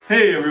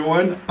Hey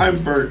everyone, I'm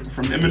Bert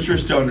from Immature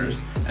Stoners,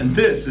 and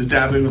this is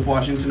Dabbing with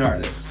Washington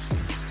Artists.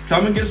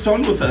 Come and get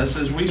stoned with us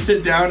as we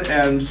sit down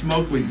and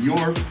smoke with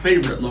your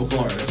favorite local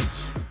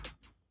artists.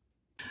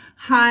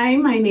 Hi,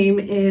 my name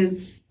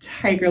is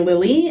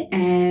Tigerlilly,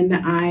 and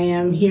I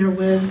am here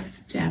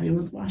with Dabbing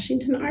with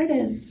Washington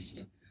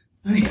Artists.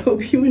 I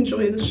hope you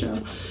enjoy the show.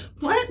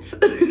 What?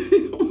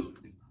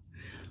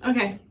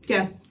 Okay,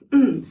 yes.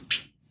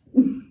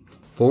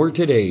 For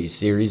today's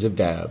series of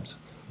dabs,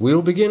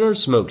 we'll begin our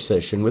smoke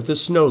session with a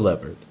snow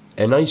leopard,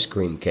 an ice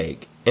cream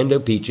cake, and a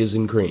peaches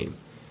and cream.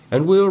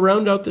 And we'll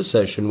round out the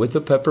session with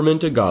a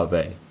peppermint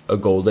agave, a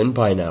golden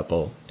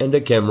pineapple, and a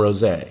creme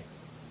rosé.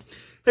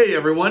 Hey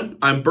everyone,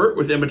 I'm Bert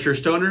with Immature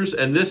Stoners,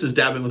 and this is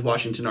Dabbing with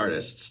Washington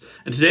Artists.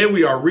 And today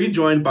we are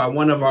rejoined by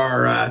one of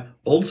our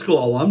old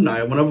school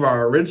alumni, one of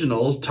our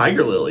originals,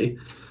 Tigerlilly.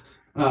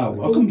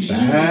 Welcome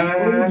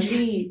back.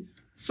 OG.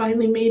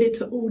 Finally made it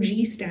to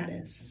OG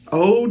status.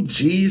 OG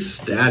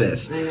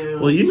status. I know.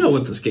 Well, you know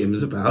what this game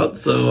is about,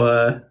 so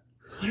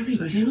what are we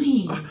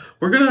doing?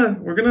 We're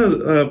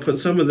gonna put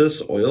some of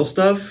this oil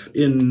stuff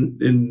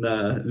in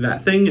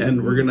that thing,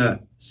 and we're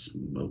gonna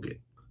smoke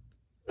it.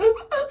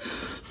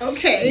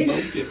 Okay.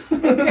 Smoke it.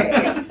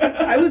 Okay.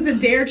 I was a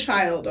dare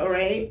child, all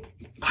right?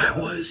 I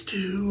was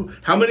too.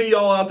 How many of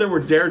y'all out there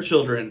were dare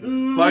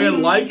children?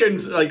 Fucking like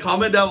and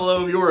comment down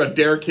below if you were a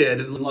dare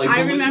kid. And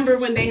I remember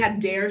when they had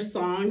dare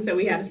songs that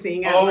we had to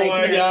sing at. Oh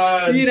my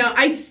God. You know,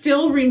 I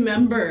still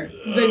remember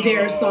the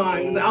dare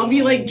songs. I'll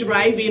be like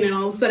driving and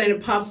all of a sudden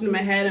it pops into my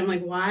head. I'm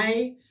like,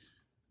 why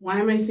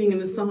am I singing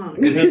this song?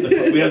 We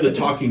had the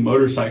talking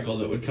motorcycle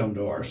that would come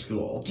to our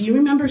school. Do you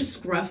remember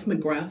Scruff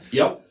McGruff?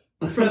 Yep.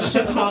 From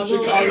Chicago,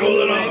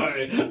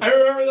 Illinois. I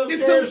remember those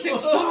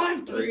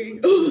 60653.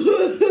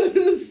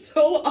 It was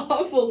so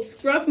awful.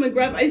 Scruff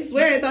McGruff. I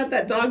swear I thought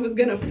that dog was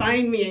going to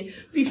find me.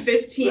 Be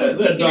 15.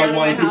 That dog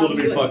wanted people to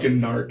be fucking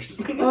narcs.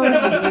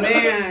 Oh,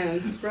 man.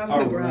 Scruff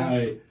McGruff.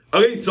 Right.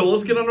 Okay, so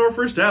let's get on to our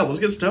first dab.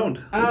 Let's get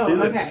stoned. Let's do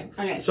this.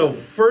 Okay. So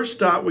first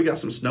stop, we got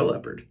some snow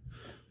leopard.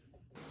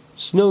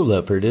 Snow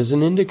leopard is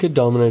an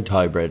indica-dominant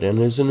hybrid and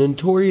is a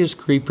notorious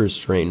creeper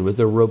strain with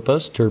a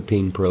robust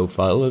terpene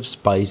profile of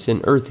spice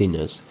and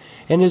earthiness,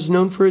 and is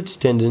known for its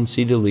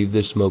tendency to leave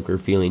the smoker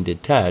feeling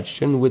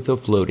detached and with a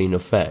floating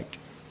effect.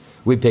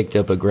 We picked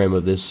up a gram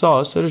of this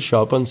sauce at a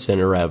shop on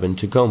Center Ave in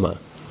Tacoma.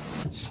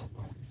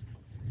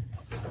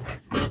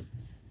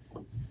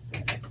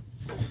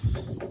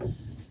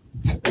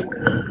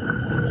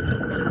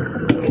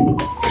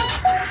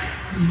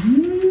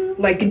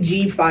 Like a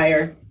G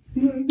fire.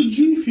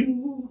 G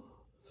fuel.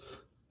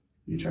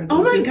 You tried that?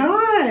 Oh my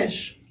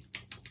gosh.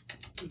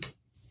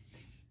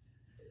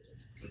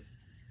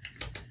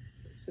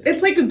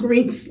 It's like a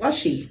green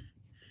slushy.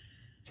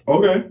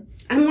 Okay.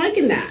 I'm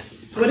liking that.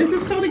 What is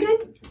this called again?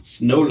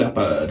 Snow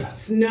leopard.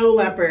 Snow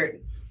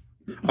leopard.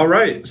 All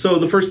right. So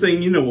the first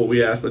thing, you know what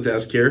we let's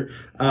ask here.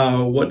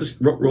 What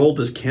role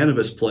does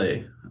cannabis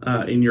play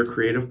in your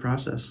creative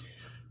process?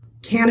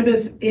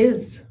 Cannabis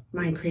is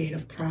my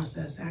creative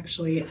process,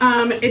 actually.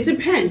 It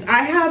depends.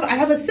 I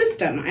have a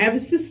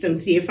system.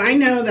 See, if I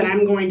know that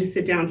I'm going to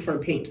sit down for a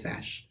paint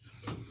sesh,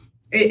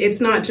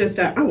 it's not just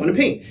I want to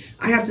paint.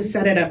 I have to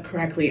set it up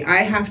correctly.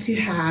 I have to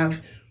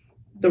have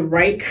the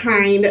right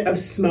kind of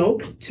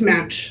smoke to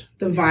match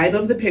the vibe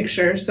of the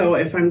picture. So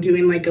if I'm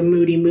doing like a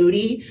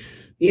moody,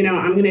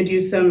 I'm going to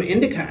do some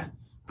indica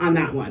on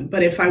that one.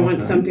 But if I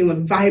want something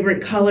with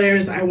vibrant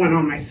colors, I want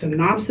all my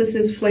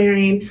synopsises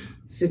flaring,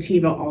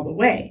 sativa all the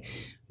way.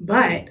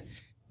 But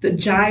the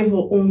jive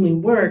will only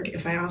work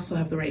if I also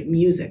have the right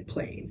music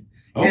playing.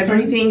 Okay.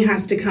 Everything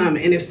has to come.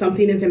 And if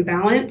something is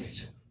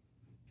imbalanced,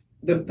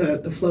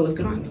 the flow is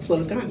gone. The flow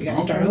is gone. You got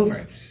to start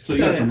over. So you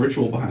got some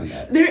ritual behind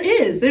that. There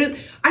is.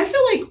 I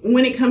feel like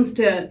when it comes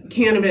to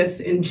cannabis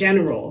in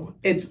general,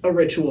 it's a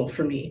ritual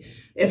for me.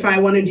 If I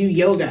want to do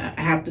yoga,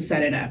 I have to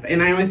set it up.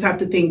 And I always have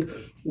to think,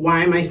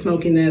 why am I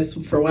smoking this?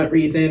 For what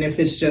reason? If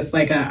it's just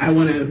like I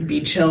want to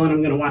be chill and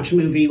I'm going to watch a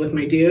movie with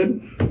my dude,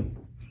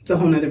 it's a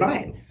whole nother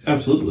vibe.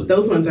 Absolutely.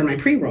 Those ones are my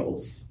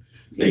pre-rolls.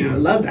 I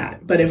love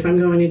that. But if I'm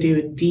going to do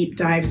a deep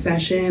dive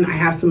session, I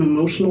have some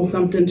emotional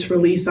something to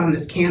release on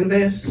this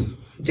canvas,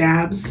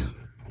 dabs.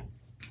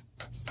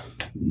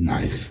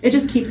 Nice. It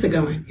just keeps it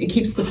going. It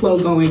keeps the flow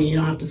going and you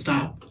don't have to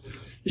stop.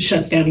 It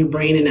shuts down your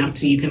brain enough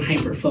so you can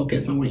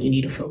hyper-focus on what you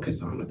need to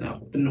focus on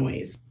without the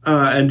noise.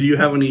 And do you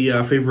have any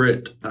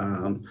favorite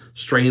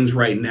strains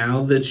right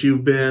now that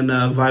you've been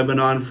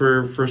vibing on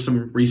for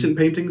some recent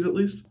paintings at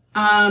least?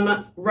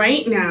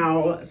 Right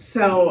now,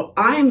 so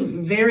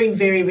I'm very,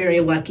 very, very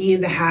lucky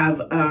to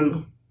have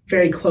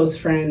very close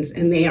friends,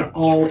 and they are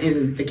all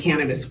in the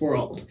cannabis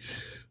world.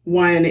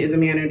 One is a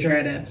manager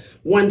at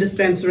one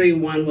dispensary,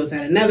 one was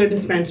at another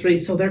dispensary,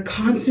 so they're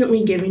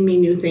constantly giving me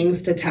new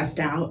things to test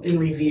out and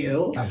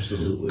review.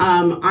 Absolutely.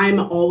 I'm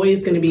always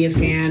going to be a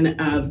fan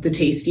of the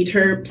Tasty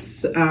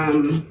Terps.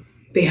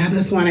 They have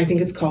this one, I think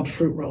it's called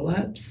Fruit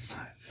Roll-Ups.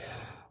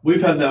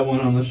 We've had that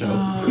one on the show.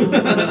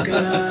 Oh,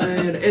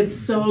 good. It's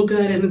so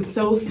good, and it's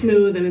so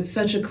smooth, and it's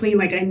such a clean,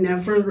 like I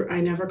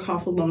never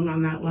cough alone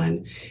on that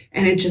one.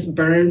 And it just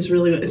burns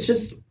really well. It's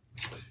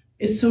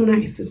so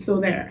nice. It's so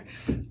there.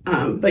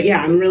 But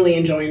yeah, I'm really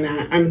enjoying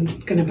that. I'm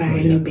gonna buy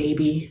a new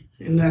baby,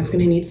 and that's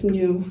gonna need some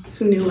new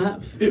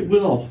love. It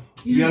will.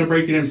 You got to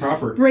break it in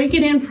proper. Break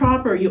it in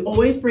proper. You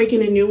always break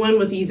in a new one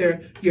with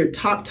either your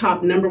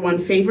top number one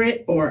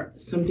favorite or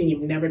something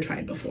you've never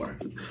tried before.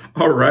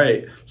 All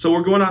right. So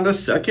we're going on to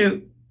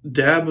second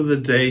dab of the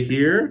day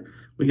here.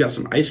 We got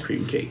some ice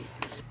cream cake.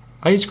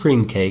 Ice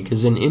cream cake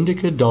is an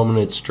indica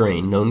dominant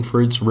strain known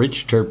for its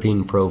rich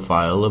terpene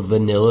profile of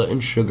vanilla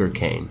and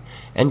sugarcane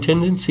and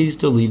tendencies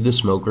to leave the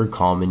smoker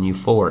calm and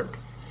euphoric.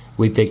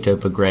 We picked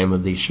up a gram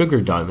of these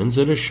sugar diamonds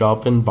at a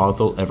shop in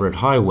Bothell Everett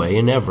Highway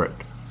in Everett.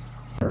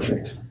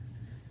 Perfect.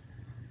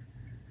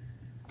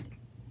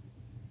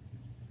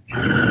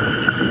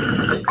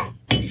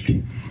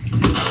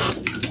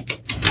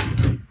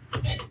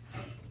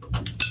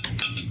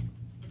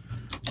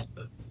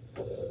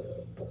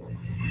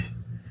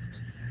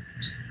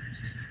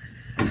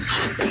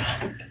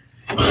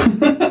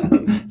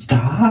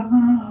 Stop.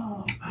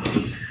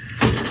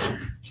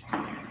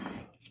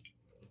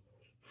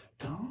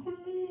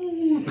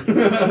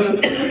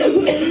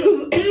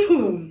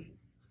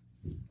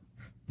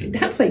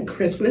 That's like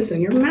Christmas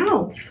in your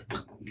mouth.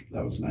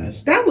 That was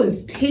nice. That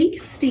was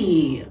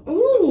tasty.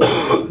 Ooh.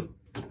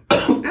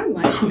 I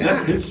like that.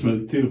 That dip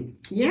smooth too.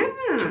 Yeah.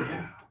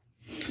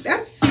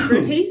 That's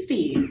super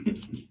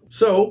tasty.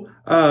 So,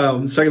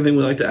 the second thing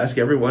we like to ask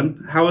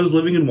everyone, how has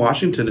living in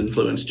Washington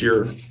influenced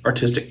your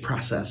artistic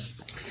process?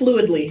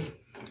 Fluidly.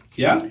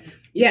 Yeah?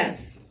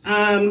 Yes.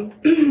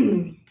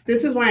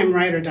 This is why I'm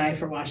ride or die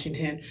for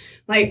Washington.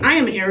 Like, I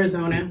am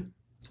Arizona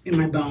in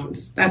my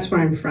bones. That's where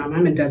I'm from.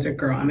 I'm a desert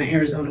girl. I'm an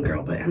Arizona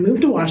girl. But I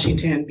moved to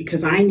Washington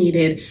because I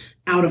needed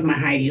out of my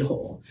hidey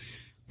hole.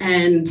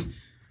 And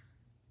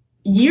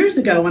years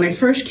ago, when I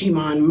first came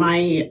on,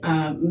 my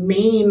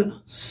main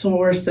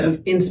source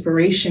of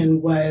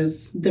inspiration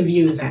was the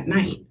views at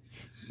night.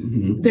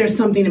 Mm-hmm. There's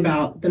something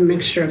about the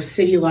mixture of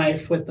city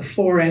life with the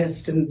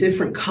forest and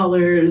different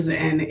colors,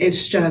 and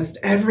it's just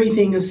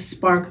everything is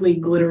sparkly,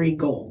 glittery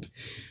gold.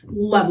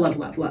 Love, love,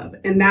 love, love.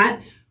 And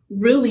that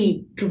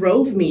really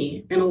drove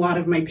me in a lot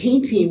of my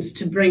paintings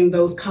to bring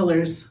those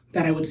colors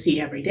that I would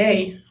see every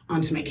day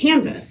onto my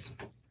canvas.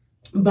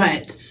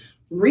 But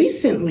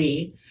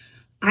recently,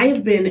 I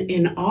have been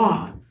in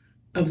awe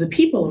of the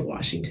people of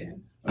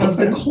Washington, of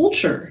the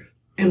culture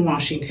in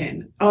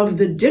Washington, of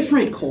the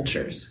different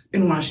cultures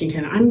in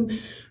Washington. I'm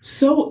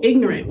so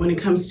ignorant when it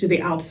comes to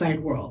the outside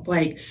world.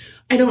 Like,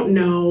 I don't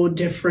know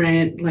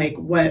different, like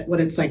what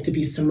it's like to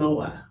be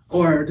Samoa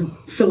or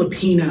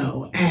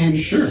Filipino. And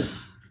sure.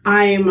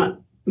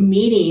 I'm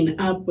meeting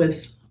up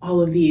with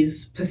all of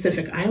these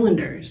Pacific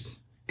Islanders,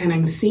 and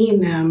I'm seeing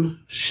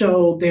them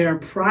show their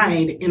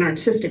pride in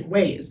artistic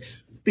ways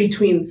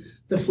between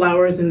the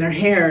flowers in their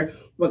hair,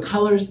 what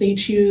colors they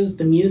choose,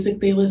 the music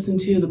they listen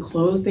to, the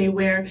clothes they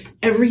wear.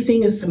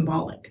 Everything is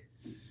symbolic.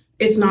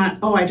 It's not,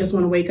 oh, I just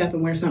want to wake up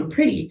and wear something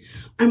pretty.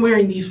 I'm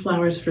wearing these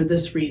flowers for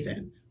this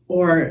reason.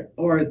 Or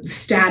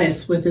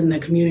status within the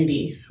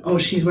community. Oh,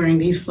 she's wearing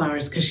these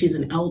flowers because she's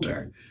an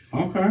elder.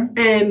 Okay.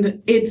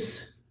 And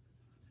it's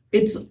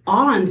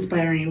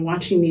awe-inspiring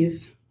watching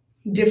these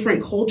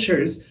different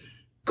cultures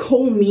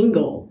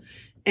commingle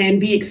and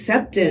be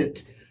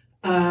acceptant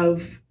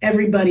of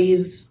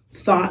everybody's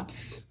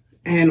thoughts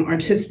and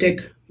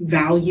artistic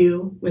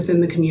value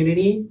within the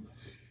community.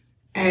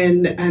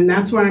 And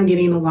that's where I'm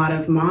getting a lot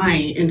of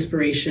my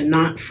inspiration,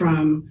 not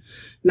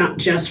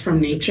just from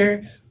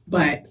nature,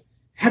 but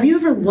have you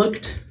ever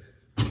looked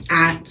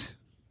at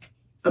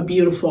a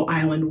beautiful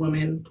island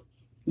woman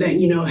that,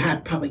 you know,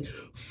 had probably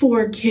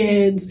 4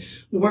 kids,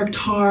 worked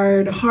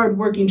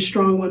hardworking,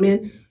 strong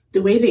women?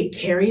 The way they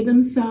carry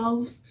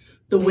themselves,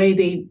 the way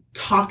they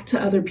talk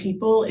to other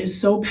people is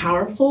so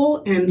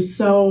powerful and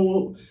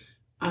so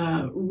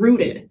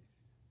rooted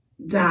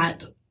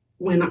that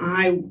when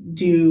I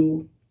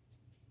do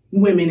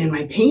women in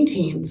my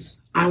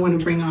paintings, I want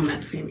to bring on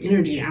that same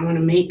energy. I want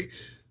to make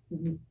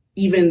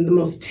even the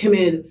most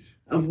timid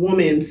of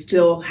women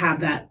still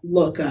have that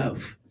look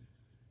of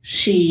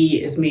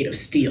she is made of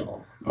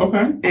steel.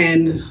 Okay.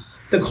 And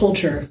the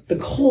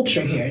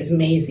culture here is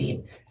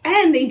amazing.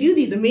 And they do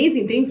these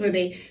amazing things where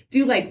they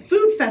do like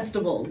food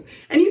festivals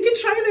and you can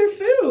try their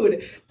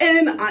food.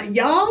 And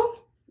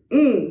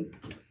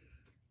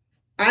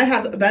I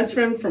have a best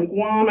friend from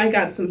Guam. I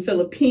got some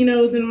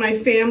Filipinos in my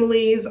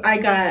families.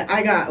 I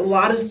got a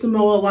lot of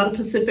Samoa, a lot of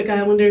Pacific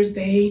Islanders.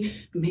 They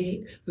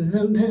make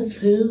the best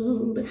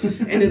food.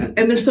 And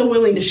they're so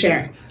willing to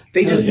share.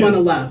 They just want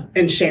to love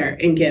and share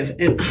and give.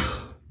 And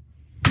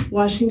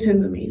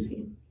Washington's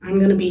amazing. I'm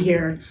going to be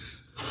here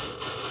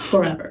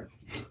forever.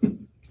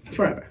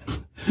 Forever.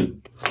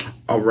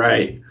 All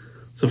right.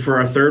 So for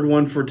our third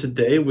one for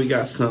today, we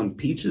got some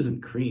peaches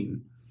and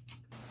cream.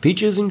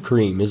 Peaches and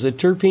Cream is a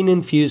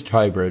terpene-infused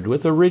hybrid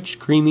with a rich,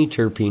 creamy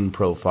terpene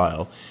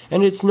profile,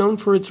 and it's known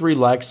for its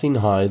relaxing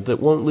high that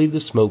won't leave the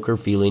smoker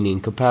feeling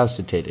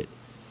incapacitated.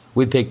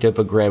 We picked up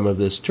a gram of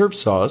this terp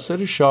sauce at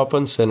a shop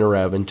on Center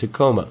Ave in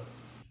Tacoma.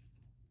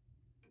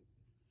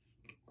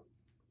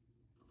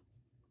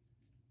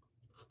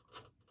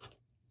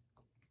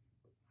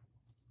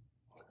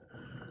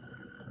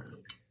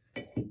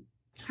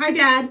 Hi,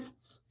 Dad.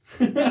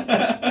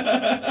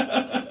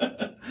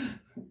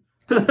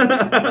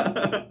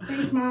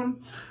 Thanks,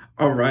 Mom.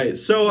 All right.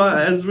 So,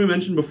 as we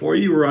mentioned before,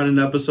 you were on an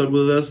episode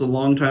with us a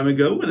long time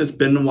ago, and it's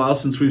been a while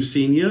since we've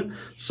seen you.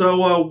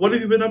 So, what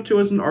have you been up to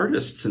as an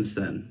artist since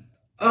then?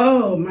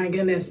 Oh, my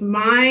goodness.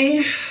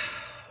 Right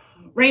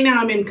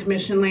now I'm in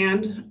commission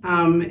land.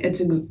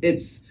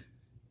 It's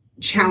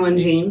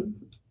challenging.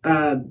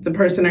 The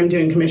person I'm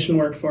doing commission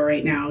work for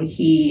right now,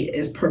 he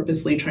is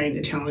purposely trying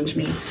to challenge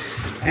me,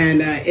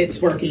 and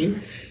it's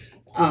working.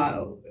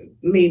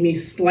 Made me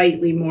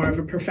slightly more of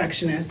a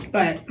perfectionist.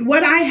 But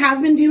what I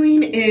have been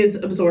doing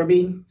is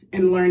absorbing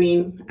and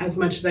learning as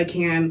much as I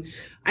can.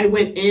 I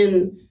went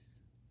in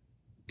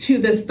to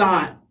this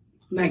thought,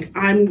 like,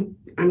 I'm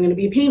going to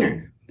be a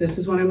painter. This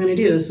is what I'm going to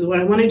do. This is what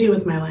I want to do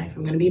with my life.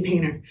 I'm going to be a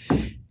painter.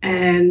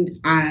 And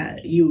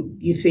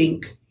you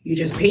think you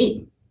just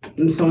paint,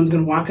 and someone's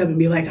going to walk up and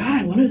be like,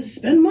 I want to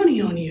spend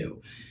money on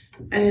you.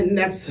 And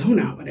that's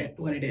not what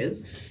it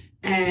is.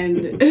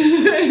 And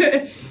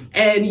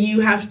and you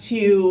have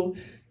to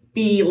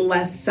be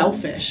less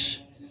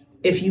selfish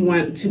if you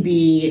want to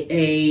be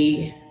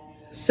a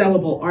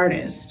sellable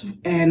artist.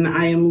 And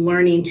I am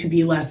learning to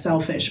be less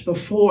selfish.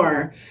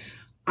 Before,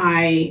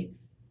 I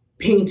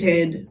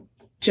painted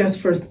just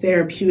for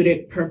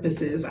therapeutic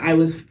purposes. I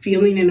was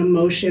feeling an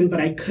emotion,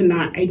 but I could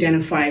not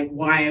identify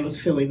why I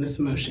was feeling this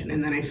emotion.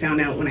 And then I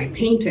found out when I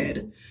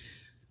painted,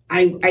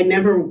 I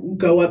never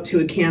go up to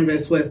a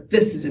canvas with,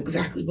 this is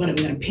exactly what I'm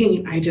going to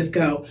paint. I just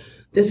go,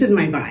 this is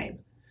my vibe.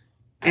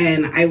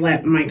 And I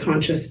let my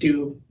conscious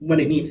do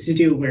what it needs to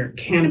do, where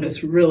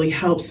cannabis really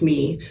helps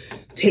me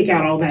take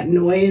out all that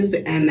noise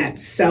and that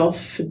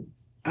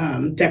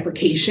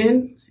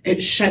self-deprecation.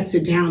 It shuts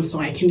it down so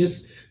I can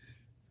just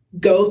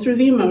go through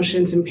the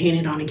emotions and paint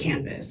it on a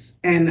canvas.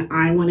 And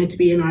I wanted to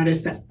be an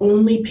artist that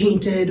only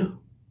painted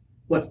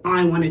what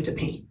I wanted to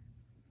paint.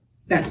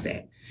 That's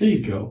it. There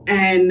you go.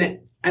 And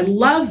I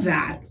love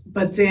that,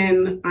 but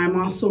then I'm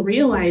also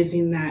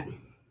realizing that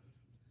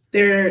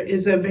there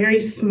is a very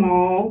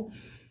small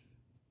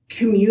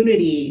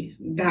community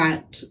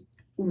that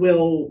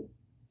will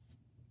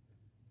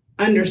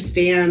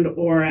understand,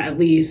 or at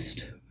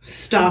least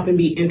stop and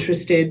be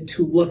interested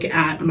to look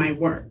at my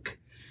work.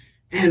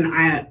 And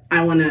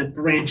I want to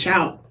branch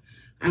out.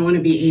 I want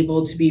to be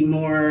able to be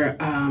more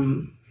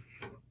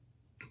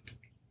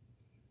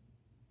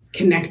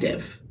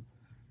connective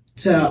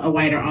to a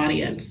wider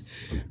audience.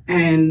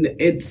 And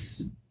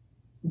it's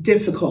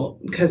difficult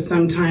because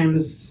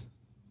sometimes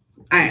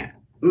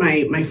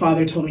my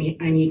father told me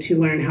I need to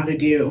learn how to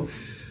do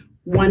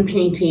one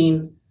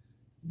painting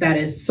that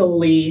is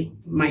solely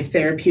my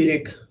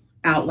therapeutic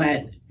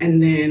outlet,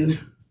 and then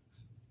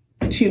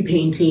two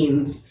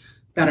paintings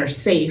that are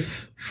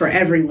safe for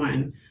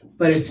everyone,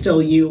 but it's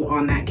still you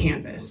on that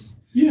canvas.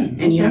 Yeah.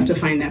 And you have to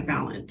find that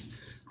balance.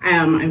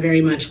 I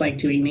very much like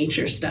doing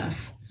nature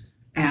stuff.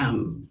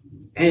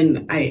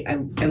 And I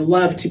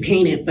love to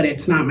paint it, but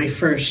it's not my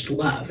first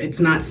love. It's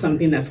not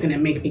something that's going to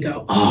make me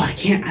go, oh,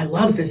 I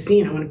love this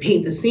scene. I want to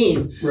paint the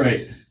scene.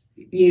 Right.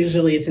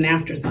 Usually it's an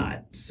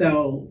afterthought.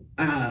 So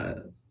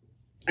I'm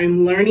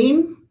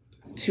learning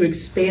to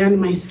expand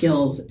my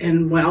skills.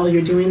 And while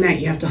you're doing that,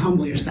 you have to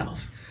humble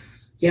yourself.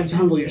 You have to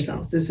humble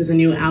yourself. This is a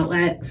new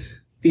outlet.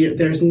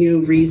 There's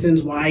new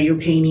reasons why you're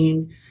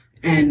painting.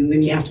 And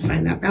then you have to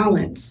find that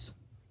balance.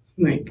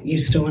 Like, you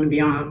still want to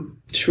be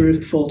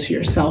truthful to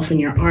yourself and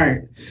your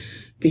art,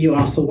 but you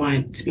also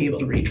want to be able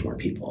to reach more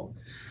people.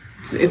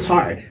 It's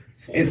hard.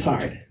 It's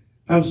hard.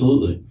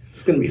 Absolutely.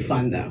 It's going to be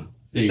fun, though.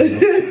 There you go.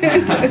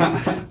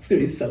 It's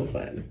going to be so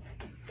fun.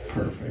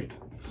 Perfect.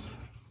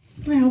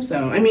 I hope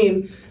so. I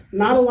mean,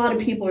 not a lot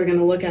of people are going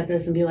to look at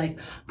this and be like,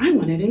 I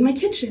want it in my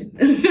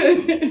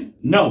kitchen.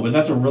 No, but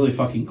that's a really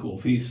fucking cool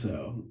piece,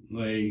 though.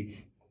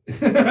 Like,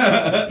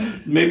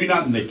 maybe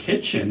not in the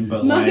kitchen,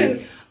 but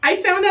like... I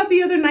found out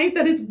the other night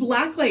that it's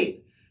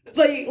blacklight.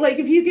 Like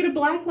if you get a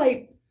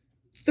blacklight,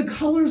 the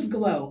colors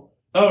glow.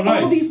 Oh,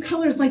 nice. All these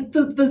colors, like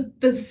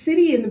the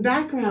city in the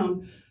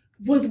background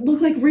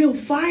looked like real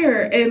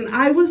fire. And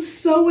I was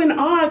so in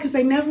awe because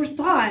I never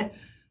thought,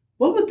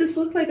 what would this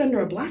look like under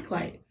a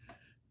blacklight?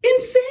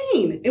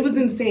 Insane. It was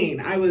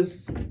insane. I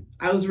was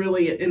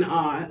really in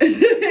awe.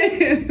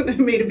 I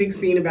made a big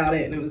scene about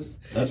it, and it was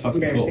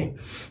embarrassing.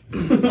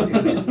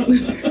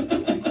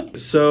 Cool.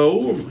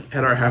 So,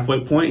 at our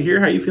halfway point here,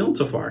 how you feeling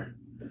so far?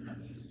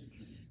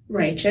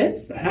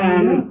 Righteous.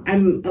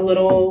 I'm a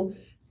little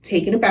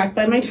taken aback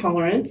by my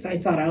tolerance. I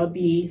thought I would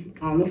be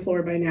on the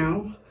floor by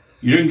now.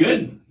 You're doing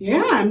good.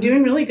 Yeah, I'm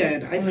doing really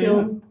good. I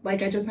feel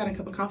like I just had a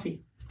cup of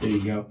coffee. There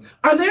you go.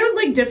 Are there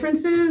like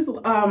differences?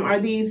 Are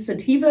these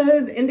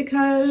sativas,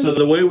 indicas? So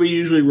the way we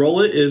usually roll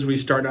it is we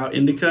start out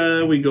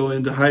indica, we go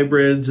into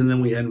hybrids, and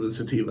then we end with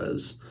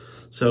sativas.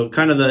 So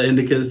kind of the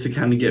indicas to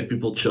kind of get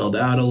people chilled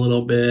out a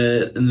little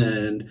bit, and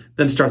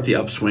then start the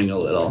upswing a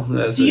little.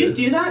 Do you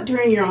do that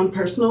during your own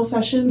personal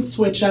sessions?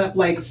 Switch up,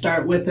 like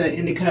start with an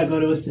indica,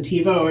 go to a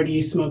sativa, or do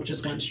you smoke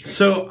just one strain?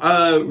 So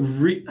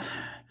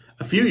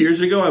a few years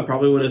ago, I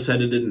probably would have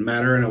said it didn't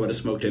matter and I would have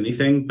smoked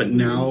anything. But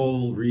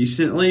now,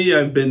 recently,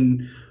 I've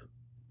been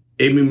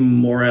aiming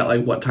more at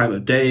like what time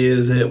of day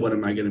is it? What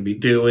am I going to be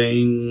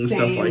doing? Same.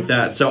 Stuff like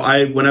that. So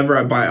whenever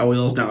I buy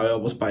oils now, I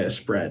almost buy a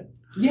spread.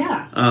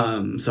 Yeah.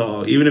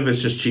 So even if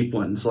it's just cheap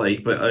ones,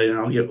 like, but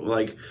I'll get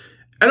like,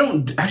 I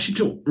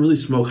don't really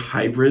smoke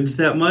hybrids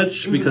that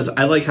much because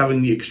I like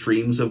having the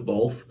extremes of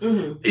both.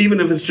 Even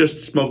if it's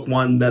just smoke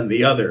one, then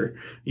the other,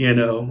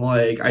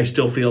 like I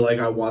still feel like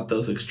I want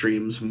those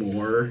extremes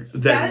more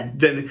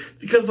than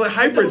because the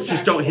hybrids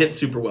just don't hit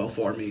super well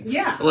for me.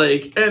 Yeah.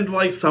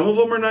 And some of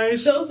them are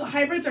nice. Those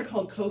hybrids are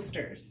called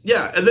coasters.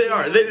 Yeah, and they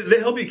are. They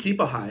help you keep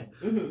a high.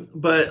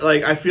 But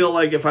I feel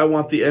like if I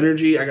want the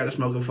energy, I got to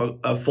smoke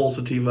a full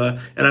sativa.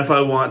 And if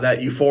I want that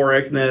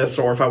euphoricness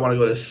or if I want to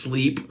go to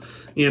sleep,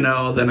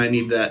 then I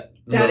need that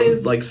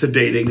is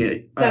sedating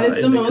it. That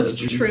is the most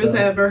truth I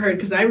ever heard,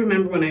 because I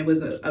remember when I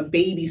was a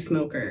baby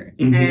smoker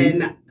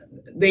and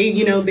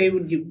they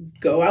would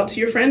go out to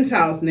your friend's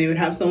house and they would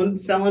have someone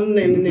selling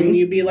and then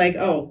you'd be like,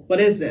 oh,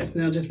 what is this?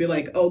 And they'll just be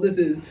like, oh, this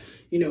is,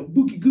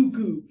 bookie goo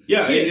goo.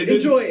 Yeah,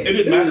 enjoy it. It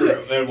didn't matter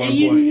at one point. And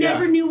you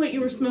never knew what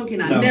you were smoking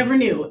on. No. Never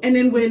knew. And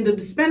then when the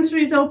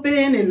dispensaries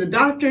opened and the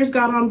doctors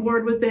got on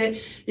board with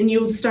it and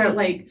you would start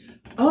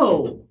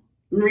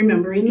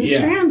remembering the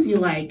strands you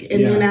like.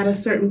 And then at a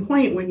certain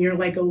point when you're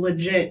like a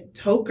legit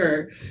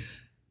toker,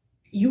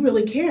 you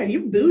really care.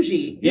 You're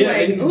bougie. You're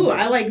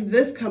I like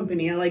this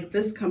company. I like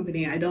this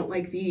company. I don't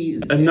like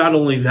these. And not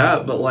only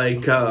that, but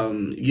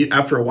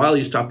after a while,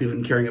 you stop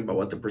even caring about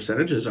what the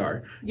percentages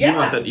are.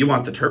 Yeah. You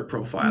want the terp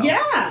profile.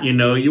 Yeah.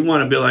 You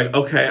want to be like,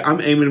 okay,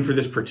 I'm aiming for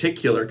this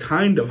particular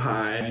kind of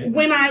high.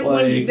 When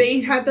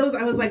they had those,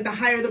 I was like, the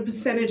higher the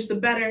percentage, the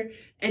better.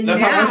 And that's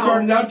now how I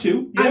started out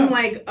too. Yeah. I'm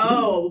like,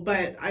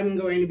 but I'm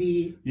going to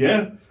be.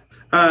 Yeah.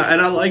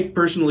 And I like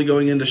personally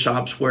going into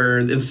shops where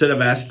instead of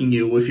asking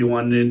you if you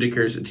want an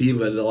indica or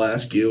sativa, they'll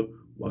ask you,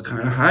 what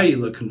kind of high are you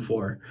looking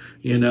for?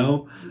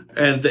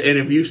 And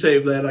if you say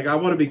that, I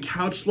want to be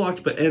couch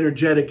locked but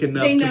energetic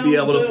enough to be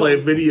able to play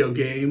video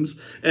games,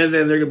 and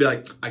then they're going to be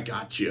like, I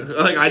got you.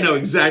 I know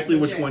exactly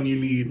which one you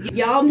need.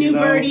 Y'all new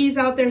birdies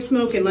out there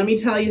smoking, let me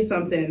tell you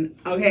something,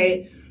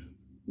 okay?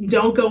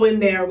 Don't go in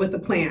there with a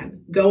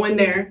plan. Go in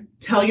there,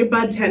 tell your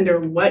bud tender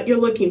what you're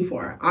looking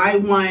for.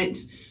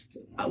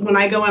 When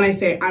I go in, I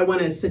say, I want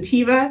a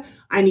sativa.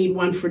 I need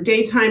one for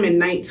daytime and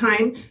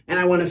nighttime. And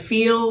I want to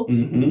feel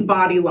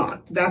body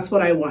locked. That's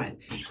what I want.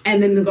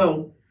 And then to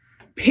go,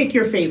 pick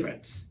your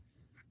favorites.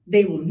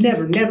 They will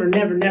never, never,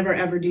 never, never,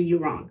 ever do you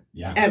wrong.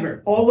 Yeah.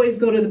 Ever. Always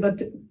go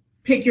to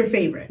pick your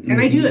favorite.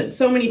 And I do it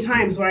so many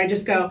times where I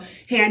just go,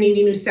 hey, I need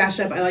a new stash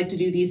up. I like to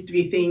do these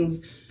 3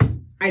 things.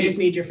 I just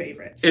need your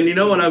favorites. And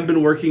when I've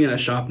been working in a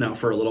shop now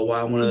for a little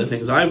while, one of the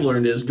things I've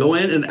learned is go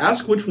in and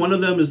ask which one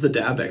of them is the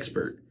dab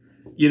expert.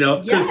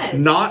 Because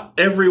not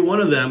every one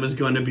of them is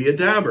going to be a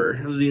dabber,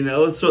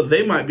 so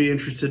they might be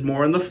interested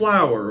more in the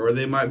flower, or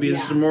they might be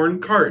interested more in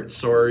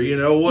carts, or,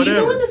 whatever. Do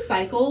you go into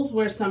cycles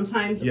where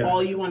sometimes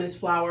all you want is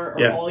flower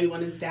or all you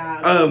want is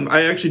dab?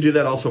 I actually do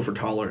that also for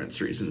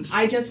tolerance reasons.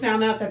 I just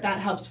found out that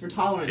helps for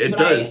tolerance. It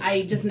does.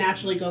 I just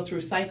naturally go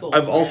through cycles.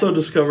 I've also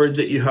discovered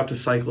that you have to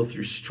cycle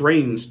through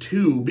strains,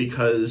 too,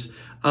 because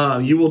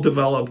you will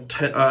develop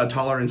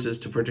tolerances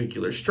to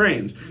particular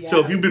strains. Yeah. So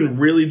if you've been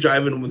really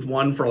jiving with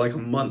one for a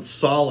month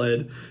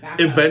solid,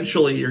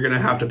 eventually you're going to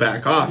have to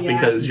back off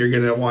because you're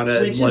going to want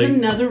to... Which is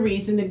another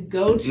reason to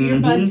go to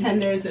your bud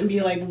tenders and be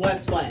like,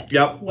 what's what?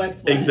 Yep.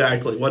 What's what?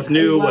 Exactly. What's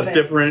new, what's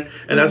different.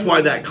 And that's why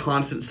that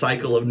constant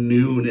cycle of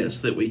newness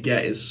that we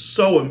get is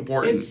so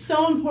important. It's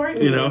so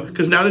important.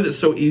 Because now that it's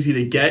so easy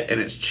to get and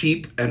it's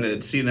cheap and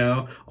it's,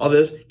 all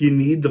this, you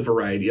need the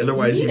variety.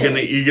 Otherwise,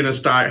 you're gonna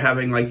start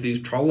having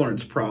these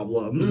tolerance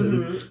problems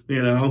and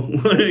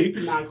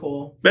not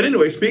cool. But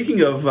anyway,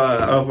 speaking of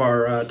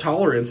our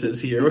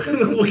tolerances here,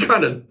 we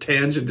kind of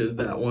tangented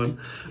that one.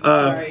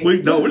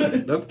 Sorry.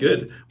 That's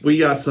good. We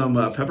got some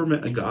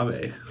peppermint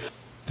agave.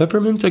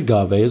 Peppermint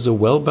agave is a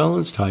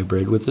well-balanced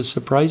hybrid with a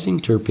surprising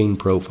terpene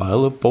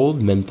profile of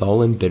bold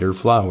menthol and bitter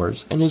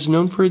flowers, and is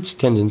known for its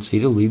tendency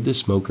to leave the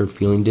smoker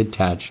feeling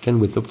detached and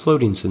with a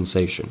floating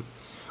sensation.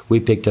 We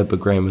picked up a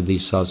gram of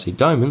these saucy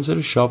diamonds at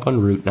a shop on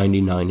Route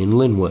 99 in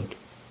Linwood.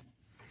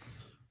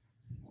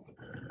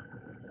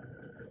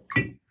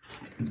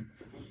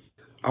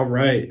 All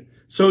right.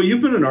 So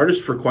you've been an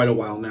artist for quite a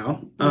while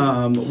now.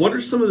 What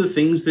are some of the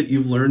things that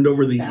you've learned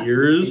over the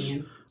years?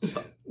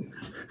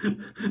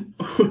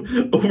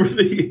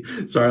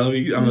 Sorry,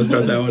 I'm going to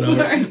start that one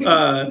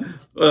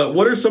over.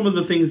 What are some of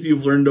the things that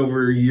you've learned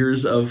over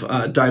years of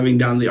diving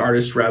down the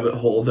artist rabbit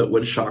hole that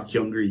would shock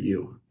younger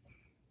you?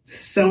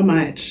 So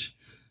much.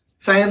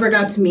 If I ever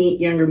got to meet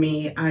younger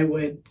me, I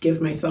would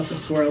give myself a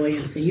swirly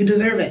and say, you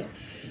deserve it.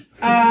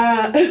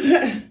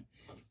 I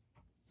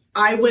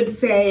would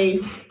say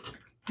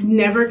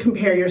never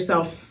compare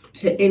yourself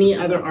to any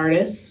other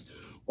artist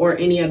or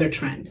any other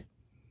trend,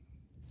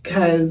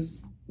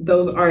 because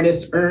those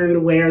artists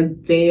earned where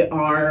they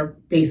are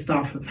based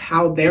off of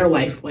how their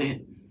life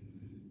went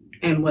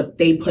and what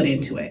they put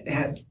into it. It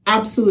has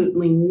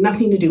absolutely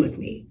nothing to do with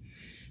me.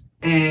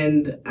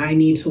 And I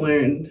need to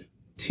learn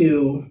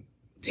to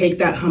take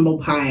that humble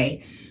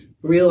pie,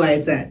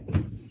 realize that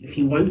if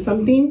you want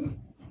something,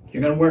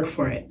 you're going to work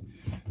for it,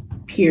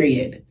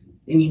 period.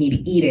 And you need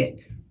to eat it.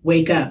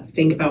 Wake up,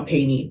 think about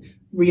painting,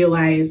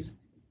 realize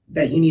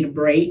that you need a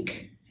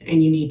break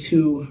and you need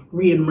to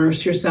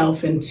re-immerse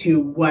yourself into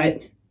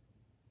what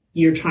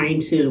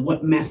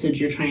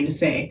message you're trying to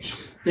say.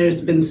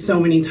 There's been so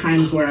many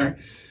times where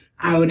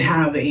I would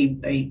have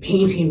a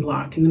painting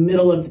block in the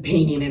middle of the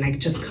painting and I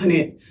just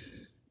couldn't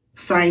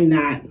find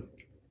that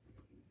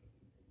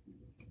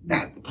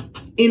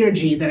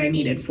energy that I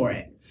needed for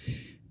it.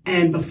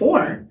 And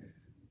before,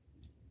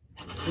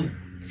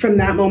 from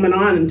that moment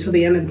on until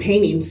the end of the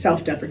painting,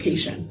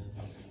 self-deprecation.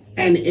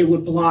 And it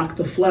would block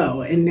the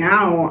flow. And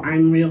now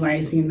I'm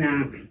realizing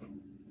that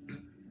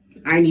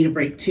I need a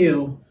break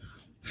too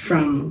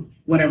from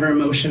whatever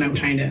emotion I'm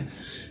trying to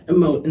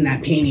emote in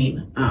that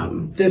painting.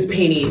 This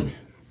painting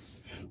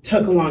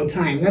took a long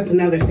time. That's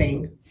another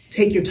thing.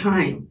 Take your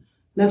time.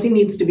 Nothing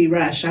needs to be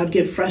rushed. I would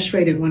get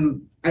frustrated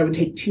when I would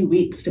take 2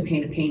 weeks to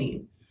paint a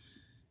painting.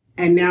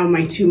 And now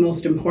my 2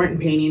 most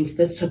important paintings,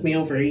 this took me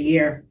over a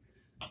year.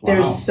 Wow.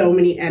 There's so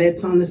many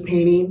edits on this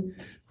painting.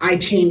 I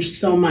changed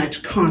so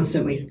much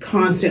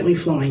constantly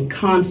flowing,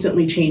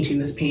 constantly changing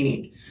this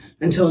painting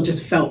until it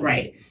just felt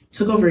right. It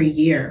took over a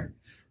year.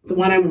 The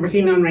one I'm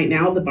working on right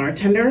now, The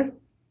Bartender,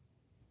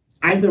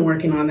 I've been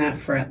working on that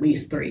for at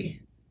least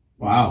 3.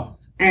 Wow.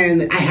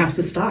 And I have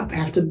to stop. I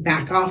have to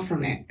back off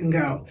from it and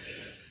go,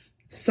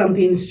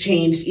 something's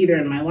changed either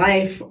in my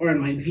life or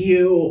in my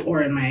view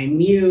or in my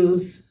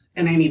muse,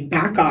 and I need to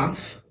back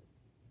off,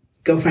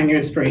 go find your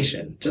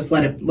inspiration. Just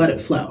let it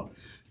flow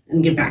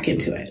and get back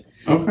into it.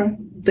 Okay.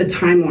 The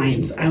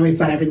timelines, I always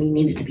thought everything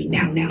needed to be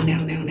now.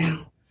 It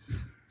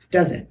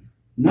doesn't.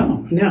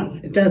 No,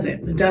 it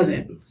doesn't. It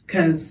doesn't.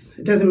 Because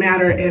it doesn't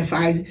matter if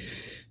I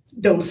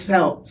don't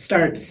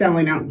start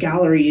selling out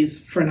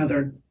galleries for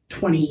another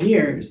 20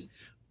 years.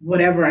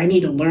 Whatever I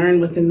need to learn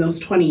within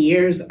those 20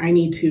 years, I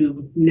need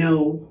to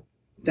know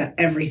that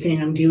everything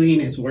I'm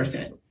doing is worth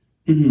it.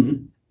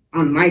 Mm-hmm.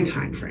 On my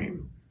time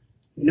frame.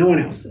 No one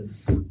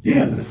else's.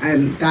 Yeah.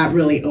 And that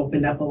really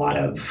opened up a lot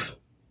of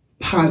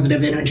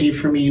positive energy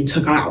for me and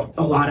took out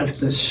a lot of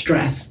the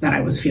stress that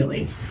I was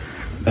feeling.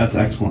 That's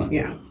excellent.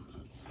 Yeah.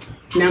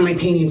 Now my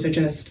paintings are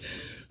just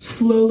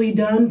slowly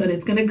done, but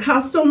it's going to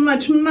cost so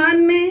much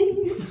money.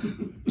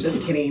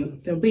 Just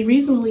kidding. They'll be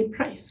reasonably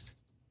priced.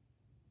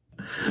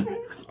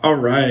 All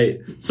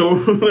right. So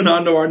we went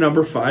on to our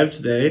number 5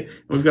 today.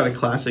 We've got a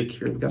classic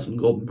here. We've got some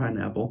Golden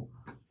Pineapple.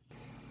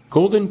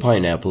 Golden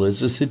Pineapple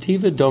is a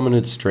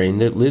sativa-dominant strain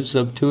that lives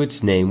up to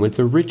its name with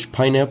a rich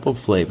pineapple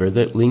flavor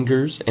that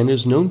lingers and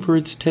is known for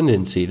its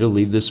tendency to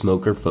leave the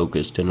smoker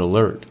focused and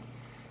alert.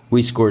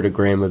 We scored a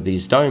gram of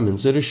these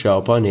diamonds at a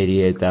shop on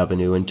 88th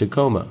Avenue in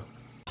Tacoma.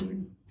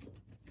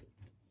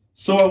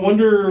 So I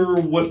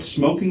wonder what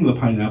smoking the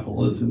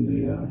pineapple is in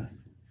the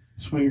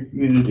swinger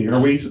community.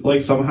 Are we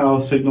somehow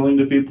signaling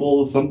to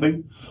people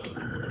something?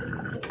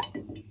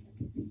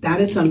 That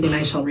is something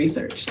I shall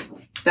research.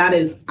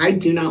 I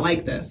do not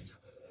like this.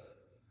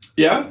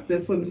 Yeah?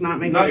 This one's not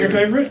my favorite. Not your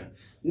favorite?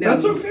 No.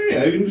 That's okay.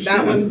 I understand.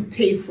 That one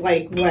tastes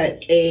like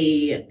what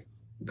a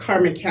car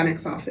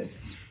mechanic's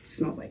office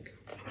smells like.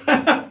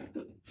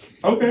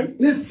 Okay.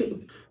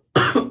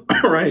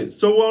 All right.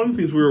 So one of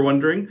the things we were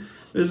wondering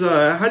is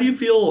how do you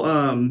feel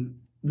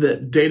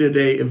that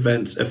day-to-day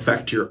events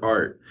affect your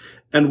art?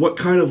 And what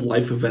kind of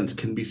life events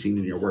can be seen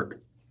in your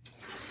work?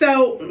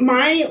 So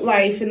my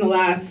life in the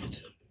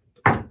last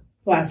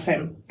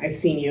time I've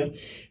seen you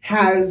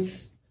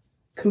has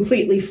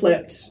completely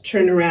flipped,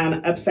 turned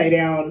around, upside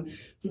down,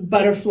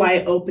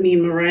 butterfly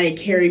opening, Mariah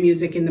Carey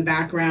music in the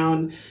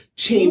background,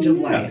 change of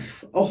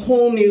life, a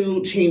whole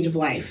new change of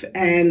life.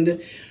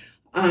 And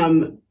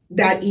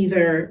that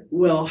either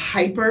will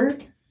hyper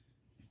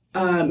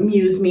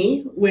muse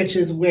me, which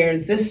is where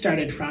this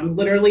started from.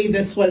 Literally,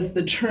 this was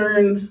the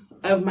turn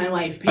of my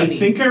life painting. I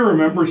think I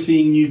remember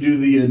seeing you do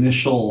the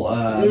initial,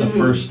 the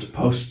first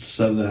posts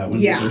of that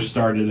when you first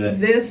started it.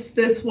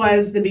 This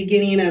was the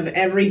beginning of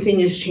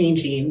Everything is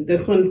Changing.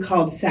 This one's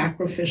called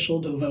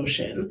Sacrificial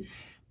Devotion.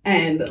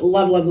 And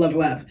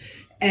love.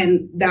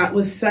 And that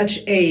was such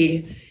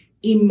a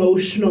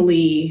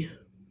emotionally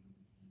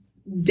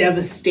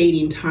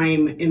devastating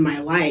time in my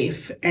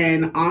life.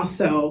 And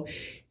also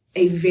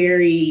a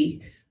very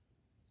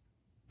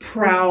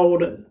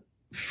proud,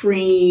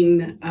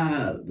 freeing,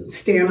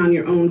 stand on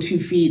your own 2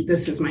 feet.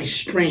 This is my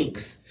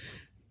strength.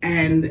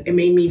 And it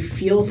made me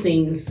feel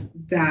things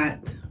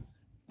that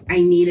I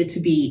needed to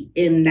be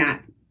in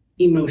that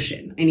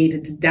emotion. I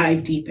needed to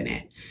dive deep in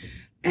it.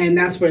 And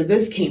that's where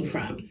this came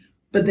from.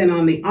 But then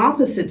on the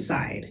opposite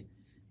side,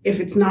 if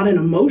it's not an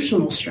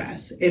emotional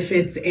stress, if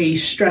it's a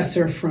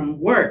stressor from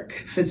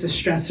work, if it's a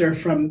stressor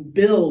from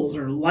bills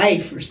or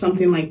life or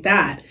something like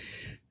that,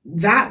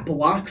 that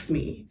blocks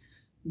me.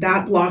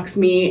 That blocks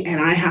me, and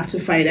I have to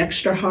fight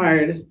extra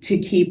hard to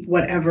keep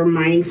whatever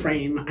mind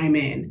frame I'm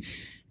in.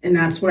 And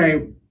that's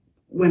where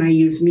when I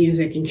use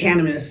music and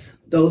cannabis,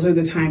 those are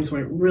the times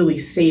where it really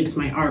saves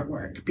my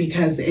artwork,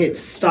 because it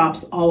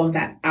stops all of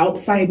that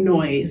outside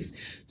noise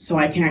so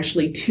I can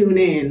actually tune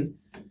in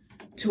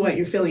to what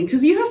you're feeling.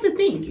 Because you have to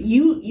think,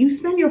 you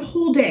spend your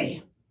whole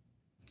day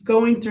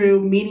going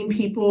through, meeting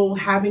people,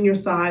 having your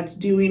thoughts,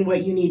 doing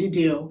what you need to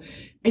do.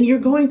 And you're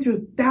going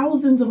through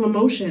thousands of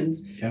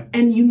emotions,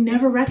 and you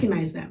never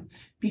recognize them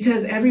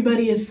because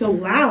everybody is so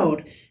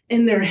loud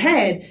in their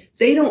head.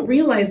 They don't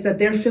realize that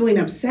they're feeling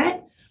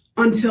upset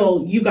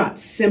until you got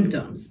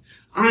symptoms.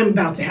 I'm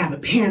about to have a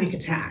panic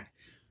attack,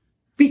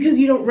 because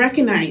you don't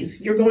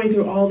recognize you're going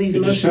through all these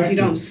emotions. You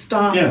don't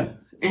stop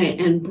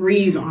and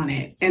breathe on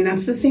it. And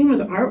that's the same with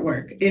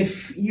artwork.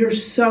 If you're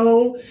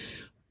so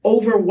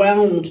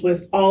overwhelmed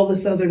with all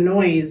this other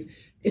noise,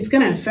 it's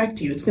going to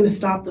affect you. It's going to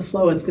stop the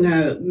flow. It's going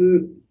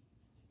to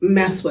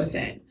mess with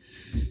it.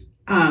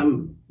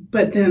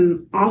 But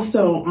then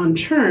also on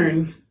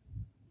turn,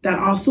 that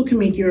also can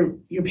make your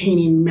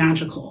painting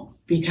magical,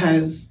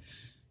 because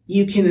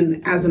you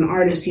can, as an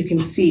artist, you can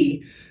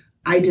see,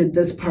 I did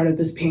this part of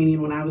this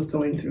painting when I was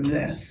going through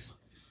this.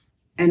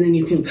 And then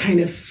you can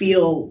kind of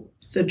feel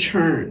the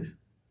churn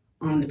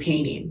on the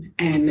painting.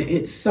 And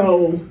it's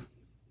so,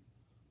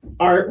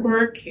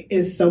 artwork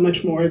is so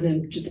much more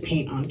than just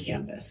paint on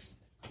canvas.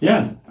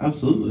 Yeah,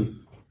 absolutely.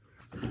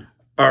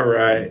 All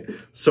right.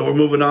 So we're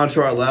moving on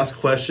to our last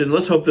question.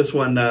 Let's hope this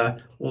one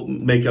will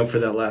make up for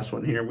that last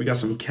one here. We got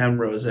some Chem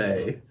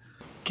Rosé.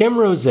 Chem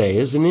Rosé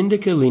is an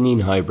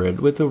indica-leaning hybrid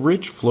with a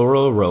rich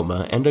floral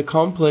aroma and a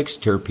complex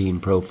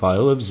terpene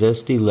profile of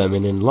zesty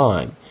lemon and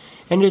lime,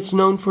 and it's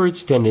known for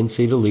its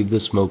tendency to leave the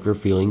smoker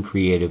feeling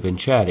creative and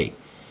chatty.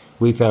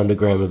 We found a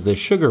gram of this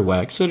sugar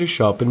wax at a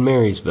shop in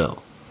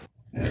Marysville.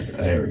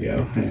 There we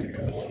go. There we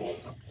go.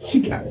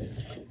 She got it.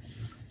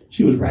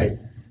 She was right.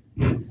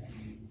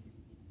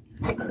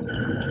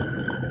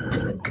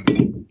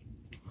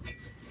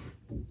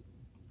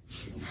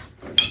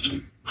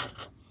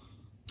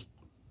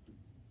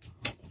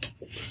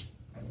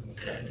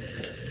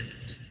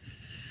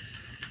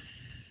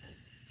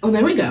 Oh,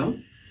 there we go.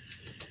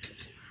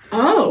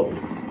 Oh.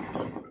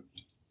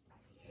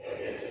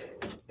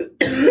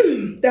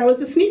 That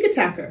was a sneak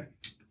attacker.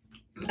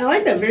 I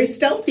like that. Very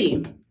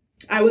stealthy.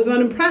 I was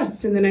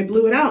unimpressed, and then I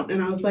blew it out,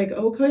 and I was like,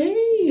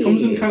 okay.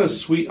 Comes in kind of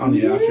sweet on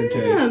the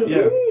aftertaste.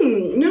 Yeah.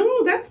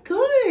 No, that's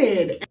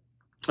good.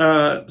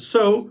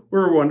 So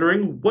we're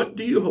wondering, what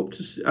do you hope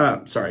to see,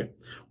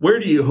 where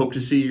do you hope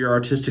to see your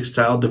artistic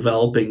style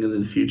developing in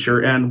the future,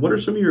 and what are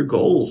some of your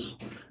goals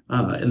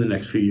in the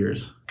next few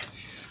years?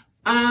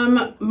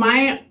 I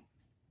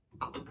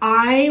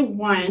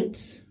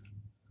want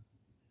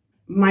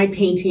my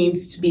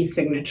paintings to be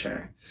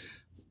signature.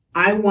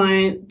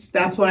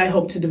 That's what I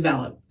hope to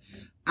develop.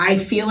 I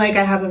feel like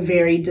I have a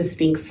very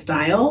distinct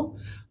style.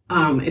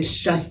 It's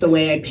just the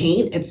way I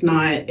paint. It's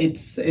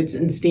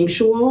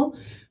instinctual,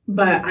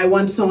 but I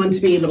want someone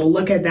to be able to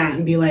look at that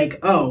and be like,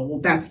 oh, well,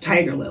 that's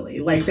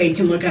Tigerlilly. Like, they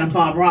can look at a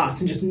Bob Ross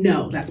and just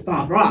know that's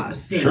Bob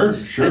Ross. Sure.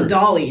 A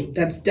Dolly,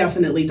 that's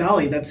definitely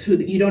Dolly. That's who,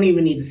 you don't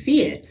even need to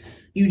see it.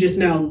 You just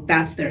know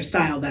that's their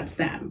style. That's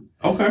them.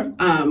 Okay.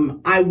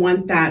 I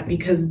want that,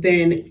 because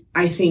then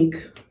I think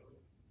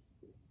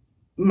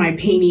my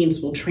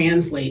paintings will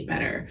translate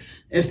better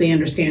if they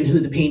understand who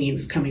the painting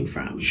is coming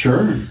from.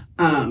 Sure.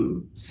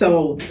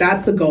 So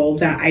that's a goal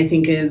that I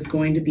think is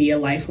going to be a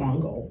lifelong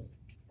goal.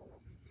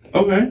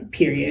 Okay.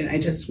 Period. I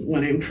just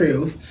want to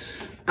improve.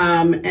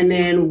 And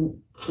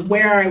then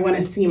where I want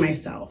to see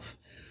myself.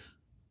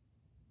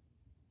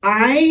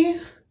 I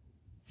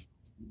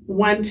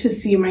want to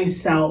see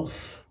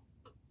myself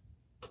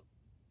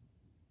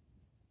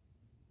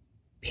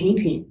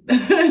painting.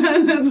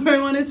 That's where I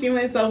want to see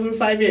myself in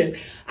 5 years.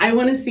 I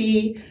want to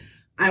see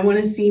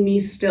me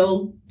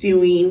still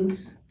doing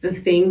the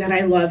thing that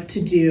I love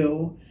to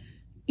do,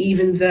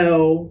 even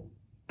though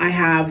I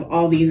have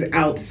all these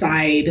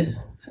outside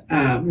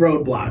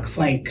roadblocks,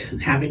 like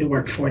having to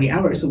work 40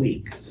 hours a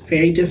week. It's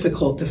very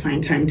difficult to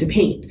find time to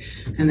paint.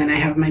 And then I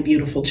have my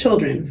beautiful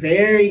children.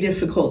 Very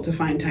difficult to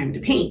find time to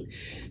paint.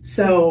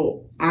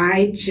 So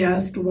I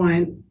just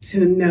want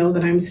to know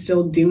that I'm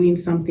still doing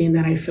something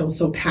that I feel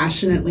so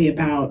passionately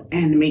about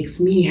and makes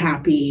me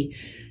happy,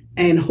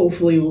 and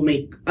hopefully will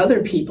make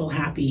other people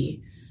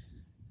happy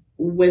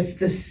with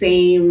the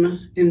same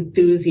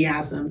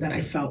enthusiasm that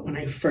I felt when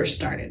I first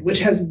started,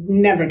 which has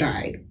never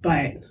died.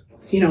 But,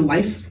 you know,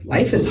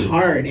 life is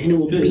hard, and it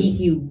will beat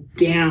you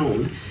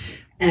down,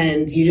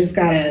 and you just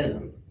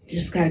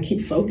gotta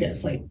keep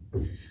focused. Like,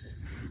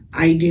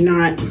 I do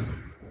not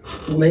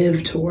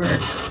live to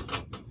work,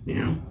 you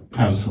know.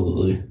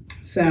 Absolutely.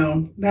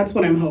 So that's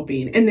what I'm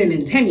hoping. And then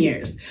in 10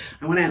 years,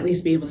 I want to at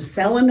least be able to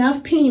sell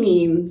enough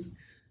paintings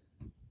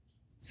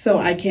so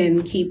I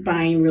can keep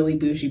buying really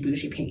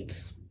bougie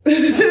paints.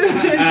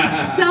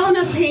 Sell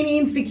enough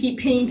paintings to keep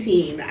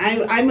painting.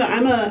 I'm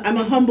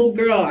a humble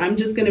girl. I'm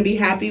just gonna be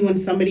happy when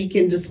somebody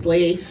can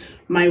display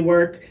my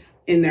work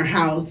in their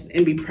house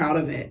and be proud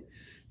of it.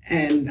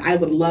 And I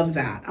would love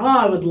that. Oh,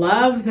 I would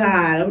love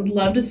that. I would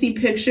love to see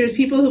pictures.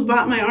 People who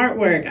bought my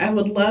artwork, I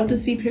would love to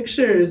see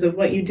pictures of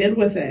what you did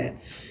with it.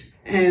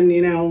 And,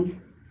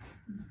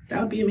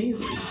 that would be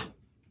amazing.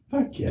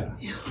 Fuck yeah.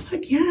 Yeah,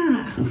 fuck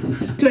yeah.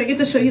 Do I get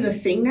to show you the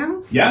thing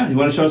now? Yeah, you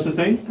want to show us the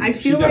thing? I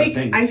feel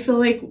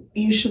like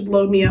you should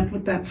load me up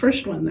with that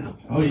first one, though.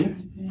 Oh, yeah.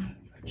 I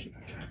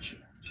got you.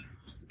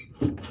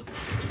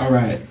 All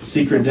right.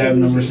 Secret dab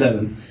number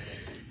 7.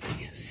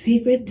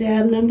 Secret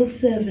dab number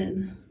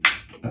 7.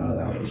 Oh,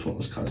 that was what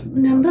was causing the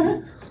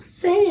Number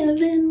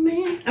 7,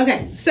 man.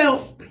 Okay,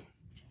 so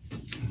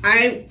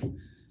I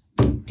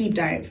deep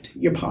dived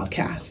your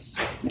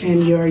podcast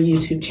and your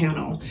YouTube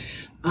channel.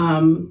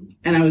 And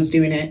I was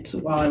doing it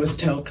while I was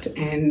toked.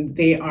 And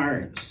they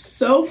are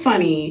so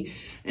funny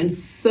and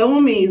so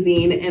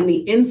amazing. And the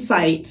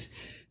insight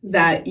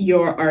that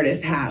your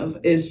artists have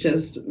is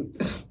just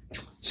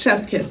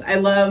chef's kiss. I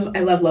love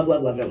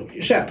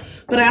your show.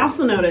 But I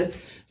also noticed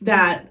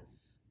that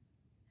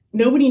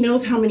nobody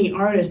knows how many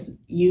artists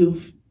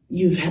you've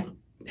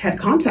had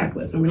contact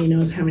with. Nobody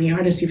knows how many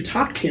artists you've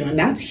talked to, and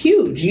that's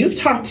huge. You've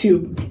talked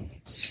to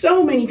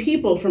so many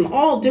people from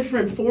all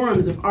different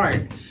forms of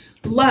art.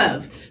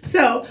 Love.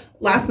 So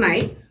last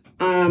night,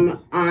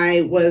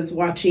 I was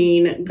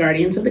watching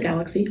Guardians of the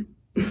Galaxy,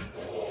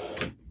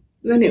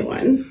 the new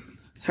one.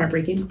 It's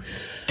heartbreaking.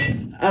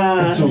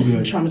 It's so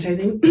good.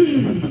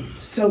 Traumatizing.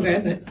 So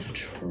good, but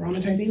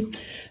traumatizing.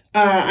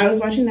 I was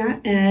watching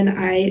that and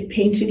I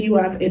painted you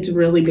up. It's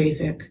really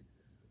basic.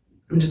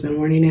 I'm just going to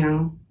warn you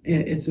now.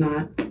 It's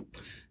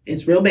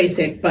real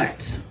basic,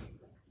 but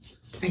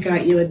I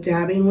got you a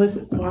Dabbing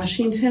with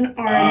Washington artist.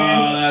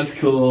 Oh, that's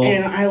cool.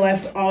 And I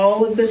left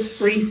all of this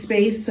free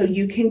space so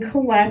you can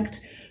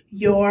collect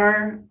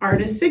your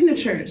artist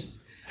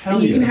signatures. Hell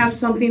and you can yes. have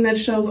something that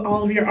shows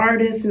all of your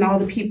artists and all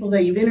the people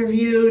that you've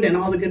interviewed and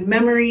all the good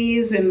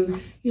memories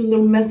and your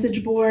little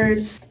message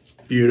board.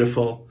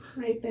 Beautiful.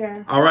 Right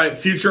there. All right,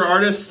 future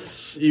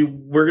artists,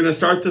 we're going to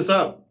start this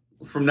up.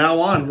 From now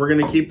on, we're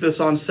going to keep this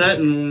on set,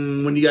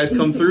 and when you guys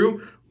come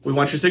through, we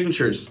want your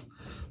signatures.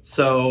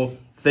 So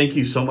thank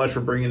you so much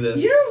for bringing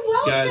this. You're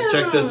welcome. Guys,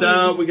 check this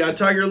out. We got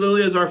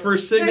Tigerlilly as our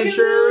first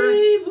signature.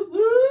 Tigerlilly. Whoop,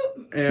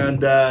 whoop.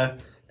 And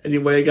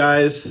anyway,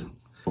 guys,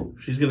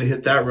 she's going to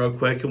hit that real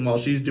quick. And while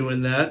she's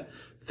doing that,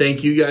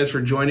 thank you guys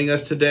for joining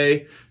us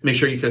today. Make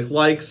sure you click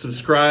like,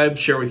 subscribe,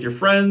 share with your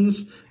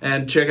friends,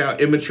 and check out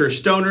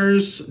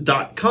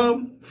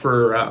immaturestoners.com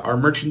for our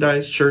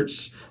merchandise,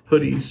 shirts,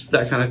 hoodies,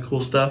 that kind of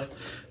cool stuff.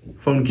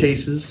 Phone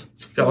cases,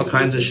 got all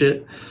kinds of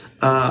shit.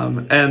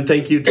 And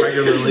thank you,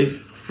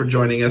 Tigerlilly, for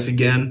joining us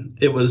again.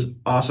 It was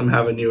awesome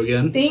having you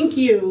again. Thank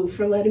you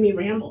for letting me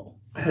ramble.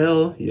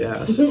 Hell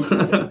yes.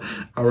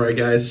 All right,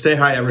 guys. Stay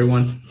high,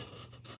 everyone.